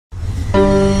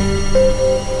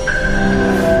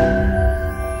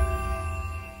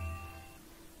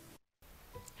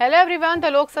Everyone, the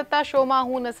Loksatta show में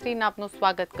हूँ नसरीन आपનું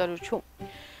સ્વાગત કરું છું।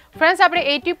 ફ્રેન્ડ્સ, આપણે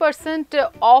 80%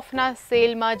 ઓફના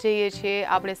સેલમાં જઈએ છીએ,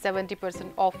 આપણે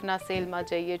 70% ઓફના સેલમાં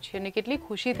જઈએ છીએ અને કેટલી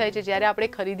ખુશી થાય છે જ્યારે આપણે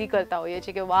ખરીદી કરતા હોઈએ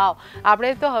છીએ કે વાવ,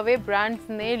 આપણે તો હવે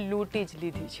બ્રાન્ડ્સને લૂંટી જ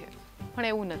લીધી છે। પણ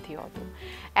એવું નથી હોતું।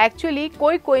 એકચ્યુઅલી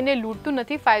કોઈને લૂંટતું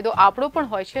નથી, ફાયદો આપણો પણ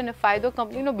હોય છે અને ફાયદો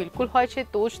કંપનીનો બિલકુલ હોય છે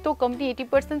તો જ તો કંપની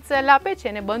 80% સેલ આપે છે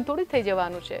અને બંધ થોડી થઈ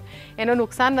જવાનું છે। એનો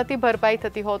નુકસાન નથી ભરપાઈ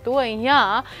થતી હોતું,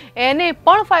 અહીંયા એને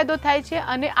પણ ફાયદો થાય છે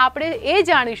અને આપણે એ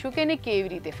જાણીશું કે એને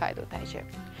કેવી રીતે ફાયદો થાય છે।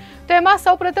 તો એમાં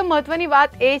સૌપ્રથમ મહત્વની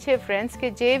વાત એ છે ફ્રેન્ડ્સ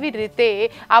કે જેવી રીતે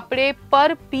આપણે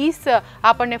પર પીસ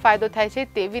આપણને ફાયદો થાય છે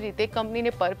તેવી રીતે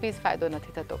કંપનીને પર પીસ ફાયદો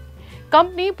નથી થતો।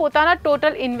 કંપની પોતાના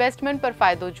ટોટલ ઇન્વેસ્ટમેન્ટ પર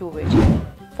ફાયદો જુએ છે।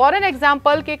 ફોર એન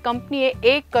એક્ઝામ્પલ કે કંપનીએ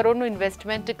 1 કરોડનું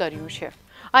ઇન્વેસ્ટમેન્ટ કર્યું છે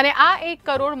અને આ 1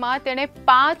 કરોડમાં તેણે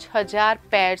 5000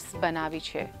 પેર્સ બનાવી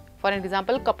છે। ફોર એન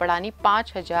એક્ઝામ્પલ કપડાની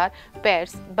 5000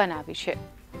 પેર્સ બનાવી છે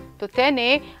તો તેને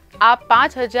આ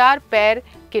 5000 પેર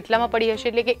કેટલામાં પડી હશે,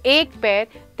 એટલે કે એક પેર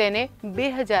તેને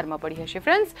 2000માં પડી હશે।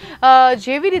 ફ્રેન્ડ્સ,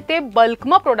 જેવી રીતે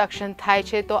બલ્કમાં પ્રોડક્શન થાય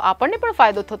છે તો આપણને પણ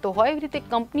ફાયદો થતો હોય એવી રીતે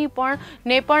કંપની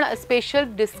પણ સ્પેશિયલ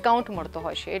ડિસ્કાઉન્ટ મળતો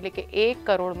હોય છે, એટલે કે 1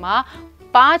 કરોડમાં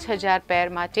 5000 પેર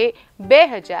માટે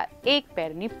 2000 એક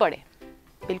પેરની પડે।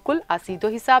 બિલકુલ આ સીધો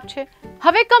હિસાબ છે।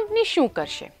 હવે કંપની શું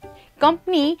કરશે?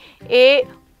 કંપની એ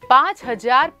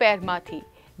 5000 પેરમાંથી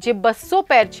જે 200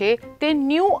 પેર છે તે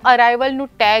ન્યૂ અરાઇવલનું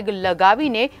ટેગ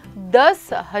લગાવીને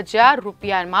 10,000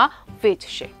 રૂપિયામાં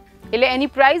વેચશે, એટલે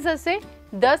એની પ્રાઇસ હશે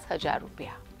 10,000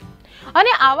 રૂપિયા।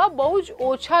 અને આવા બહુ જ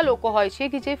ઓછા લોકો હોય છે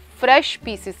કે જે ફ્રેશ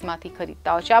પીસીસમાંથી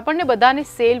ખરીદતા હોય છે। આપણને બધાને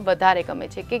સેલ વધારે ગમે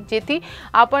છે કે જેથી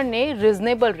આપણને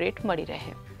રિઝનેબલ રેટ મળી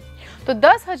રહે। તો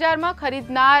 10,000માં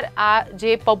ખરીદનાર આ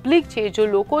જે પબ્લિક છે, જો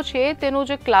લોકો છે, તેનો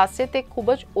જે ક્લાસ છે તે ખૂબ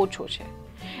જ ઓછો છે।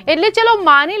 એટલે ચલો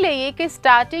માની લઈએ કે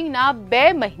સ્ટાર્ટિંગના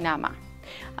 2 મહિનામાં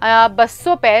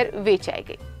 200 પેર વેચાઈ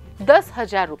ગઈ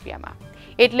 10,000 રૂપિયામાં,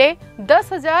 એટલે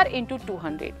 10,000 ×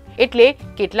 200 એટલે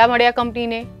કેટલા મળ્યા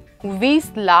કંપનીને? 20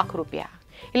 લાખ રૂપિયા।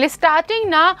 એટલે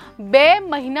સ્ટાર્ટિંગના 2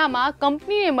 મહિનામાં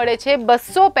કંપનીને મળે છે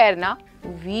 200 પેરના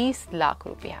 20 લાખ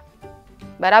રૂપિયા,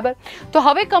 બરાબર। તો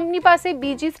હવે કંપની પાસે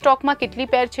બીજી સ્ટોકમાં કેટલી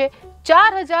પેર છે?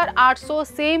 4800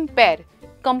 સેમ પેર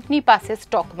કંપની પાસે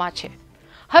સ્ટોકમાં છે।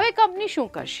 હવે કંપની શું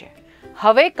કરશે?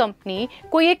 હવે કંપની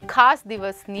કોઈ એક ખાસ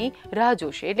દિવસની રાહ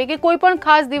જોશે, એટલે કે કોઈ પણ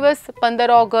ખાસ દિવસ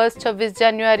 15 ઓગસ્ટ, 26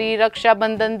 જાન્યુઆરી,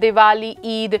 રક્ષાબંધન, દિવાળી,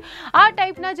 ઈદ, આ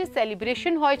ટાઈપના જે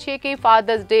સેલિબ્રેશન હોય છે કે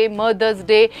ફાધર્સ ડે, મધર્સ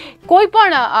ડે, કોઈ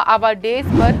પણ આવા ડેઝ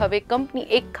પર હવે કંપની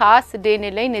એક ખાસ ડેને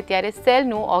લઈને ત્યારે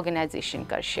સેલનું ઓર્ગેનાઇઝેશન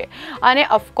કરશે અને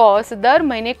ઓફકોર્સ દર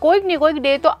મહિને કોઈક ને કોઈક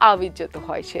ડે તો આવી જ જતો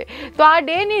હોય છે। તો આ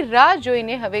ડેની રાહ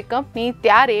જોઈને હવે કંપની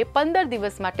ત્યારે 15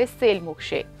 દિવસ માટે સેલ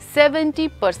મૂકશે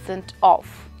 70%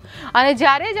 ઓફ। અને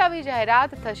જ્યારે જ આવી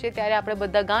જાહેરાત થશે ત્યારે આપણે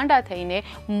બધા ગાંડા થઈને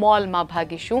મોલમાં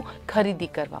ભાગીશું ખરીદી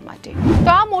કરવા માટે।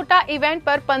 તો આ મોટા ઇવેન્ટ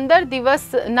પર 15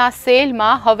 દિવસના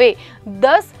સેલમાં હવે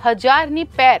 10,000ની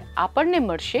પેર આપણને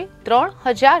મળશે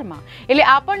 3,000માં, એટલે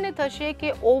આપણને થશે કે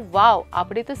ઓ વાવ,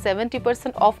 આપણે તો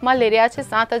 70% ઓફમાં લઈ રહ્યા છે,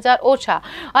 7,000 ઓછા।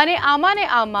 અને આમાં ને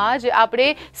આમાં જ આપણે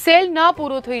સેલ ન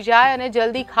પૂરું થઈ જાય અને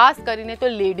જલ્દી ખાસ કરીને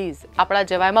તો લેડીઝ આપણા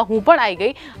જવાયમાં હું પણ આવી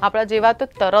ગઈ, આપણા જેવા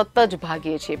તો તરત જ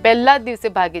ભાગીએ છીએ, પહેલા જ દિવસે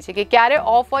ભાગીએ છે કે ક્યારે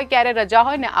ઓફ હોય ક્યારે રજા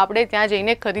હોય ને આપણે ત્યાં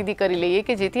જઈને ખરીદી કરી લઈએ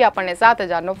કે જેથી આપણને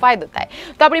 7,000નો ફાયદો થાય।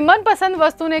 તો આપણી મનપસંદ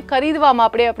વસ્તુને ખરીદવામાં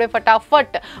આપણે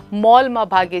ફટાફટ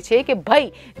મોલમાં ભાગીએ છીએ કે ભાઈ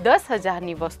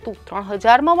 10,000ની વસ્તુ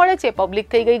 3,000માં મળે છે। પબ્લિક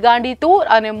થઈ ગઈ ગાંડી તૂર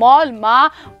અને મોલમાં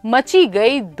મચી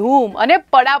ગઈ ધૂમ અને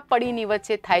પડાપડીની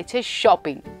વચ્ચે થાય છે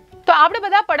શોપિંગ। તો આપણે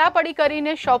બધા પડાપડી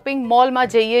કરીને શોપિંગ મોલમાં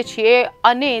જઈએ છીએ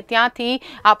અને ત્યાંથી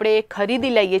આપણે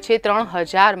ખરીદી લઈએ છીએ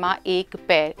 3,000માં એક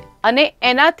પેર અને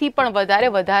એનાથી પણ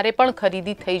વધારે પણ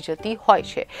ખરીદી થઈ જતી હોય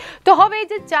છે। તો હવે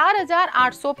જે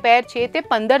 4,800 પેર છે તે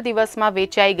 15 દિવસમાં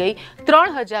વેચાઈ ગઈ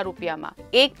 3,000 રૂપિયામાં,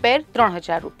 એક પેર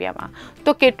 3,000 રૂપિયામાં।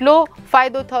 તો કેટલો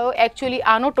ફાયદો થયો? એકચ્યુઅલી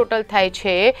આનો ટોટલ થાય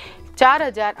છે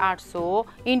 4,800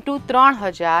 ×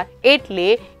 3,000 એટલે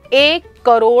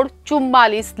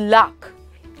 1,44,00,000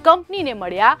 કંપનીને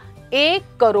મળ્યા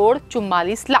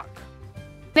 1,44,00,000।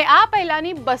 ને આ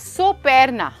પહેલાની 200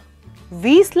 પેરના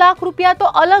 20 લાખ રૂપિયા તો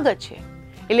અલગ જ છે,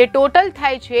 એટલે ટોટલ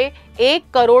થાય છે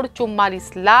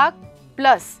 1,44,00,000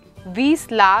 પ્લસ 20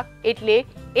 લાખ એટલે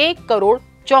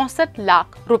 1,64,00,000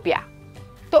 રૂપિયા।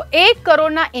 તો 1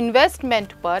 કરોડના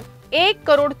ઇન્વેસ્ટમેન્ટ પર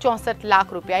 1,64,00,000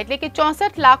 રૂપિયા એટલે કે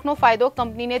 64 લાખનો ફાયદો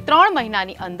કંપનીને 3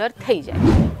 મહિનાની અંદર થઈ જાય છે।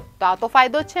 તો આ તો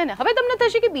ફાયદો જ છે ને। હવે તમને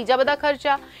થશે કે બીજા બધા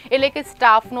ખર્ચા, એટલે કે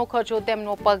સ્ટાફનો ખર્ચો,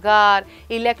 તેમનો પગાર,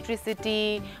 ઇલેક્ટ્રિસિટી,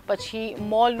 પછી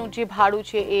મોલનું જે ભાડું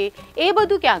છે એ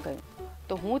બધું ક્યાં ગયું?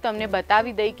 તો હું તમને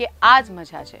બતાવી દઈ કે આ જ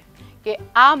મજા છે કે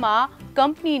આમાં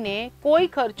કંપનીને કોઈ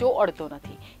ખર્ચો અડતો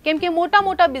નથી। કેમ કે મોટા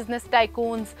મોટા બિઝનેસ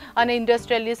ટાઇકૂન્સ અને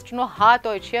ઇન્ડસ્ટ્રીયલિસ્ટનો હાથ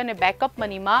હોય છે અને બેકઅપ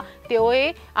મનીમાં તેઓએ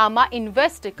આમાં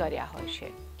ઇન્વેસ્ટ કર્યા હોય છે.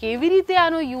 કેવી રીતે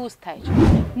આનો યુઝ થાય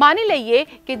છે? માની લઈએ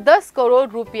કે 10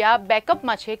 કરોડ રૂપિયા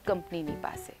બેકઅપમાં છે કંપનીની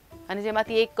પાસે અને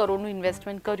જેમાંથી 1 કરોડનું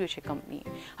ઇન્વેસ્ટમેન્ટ કર્યું છે કંપનીએ.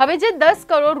 હવે જે 10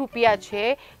 કરોડ રૂપિયા છે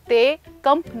તે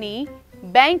કંપની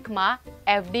બેંકમાં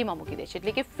એફડીમાં મૂકી દે છે,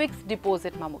 એટલે કે ફિક્સ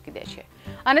ડિપોઝિટમાં મૂકી દે છે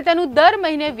અને તેનું દર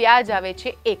મહિને વ્યાજ આવે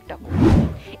છે 1%.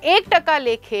 1%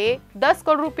 લેખે 10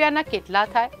 કરોડ રૂપિયાના કેટલા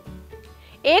થાય?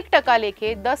 1% લેખે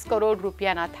 10 કરોડ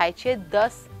રૂપિયાના થાય છે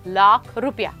 10 લાખ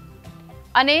રૂપિયા.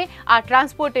 અને આ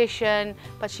ટ્રાન્સપોર્ટેશન,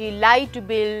 પછી લાઇટ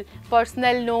બિલ,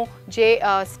 પર્સનલનો જે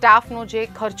સ્ટાફનો જે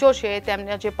ખર્ચો છે,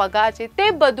 તેમના જે પગાર છે,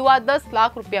 તે બધું આ 10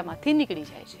 લાખ રૂપિયામાંથી નીકળી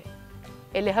જાય છે.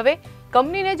 એટલે હવે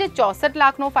કંપનીને જે 64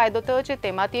 લાખનો ફાયદો થયો છે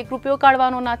તેમાંથી 1 રૂપિયો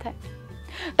કાઢવાનો ના થાય.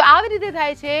 તો આવી રીતે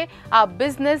થાય છે આ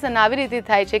બિઝનેસ અને આવી રીતે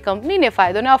થાય છે કંપનીને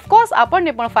ફાયદો. અને ઓફકોર્સ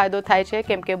આપણને પણ ફાયદો થાય છે,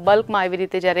 કેમ કે બલ્કમાં આવી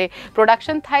રીતે જ્યારે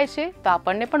પ્રોડક્શન થાય છે તો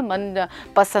આપણને પણ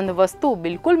મનપસંદ વસ્તુ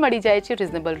બિલકુલ મળી જાય છે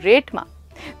રિઝનેબલ રેટમાં.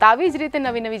 તો આવી જ રીતે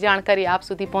નવી નવી જાણકારી આપ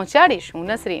સુધી પહોંચાડીશ હું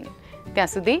નસરીન.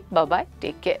 ત્યાં સુધી બાય,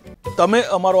 ટેક કેર. તમે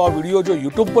અમારો આ વિડીયો જો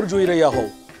યુટ્યુબ પર જોઈ રહ્યા હોવ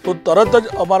તો તરત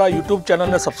જ અમારા યુટ્યુબ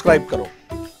ચેનલને સબસ્ક્રાઇબ કરો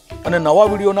અને નવા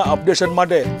વિડીયોના અપડેશન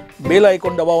માટે બેલ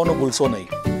આઇકોન દબાવવાનું ભૂલશો નહીં.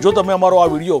 જો તમે અમારો આ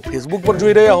વિડીયો ફેસબુક પર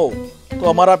જોઈ રહ્યા હોવ તો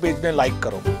અમારા પેજને લાઇક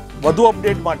કરો. વધુ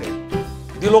અપડેટ માટે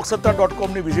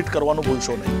theloksata.com ની વિઝિટ કરવાનું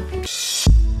ભૂલશો નહીં.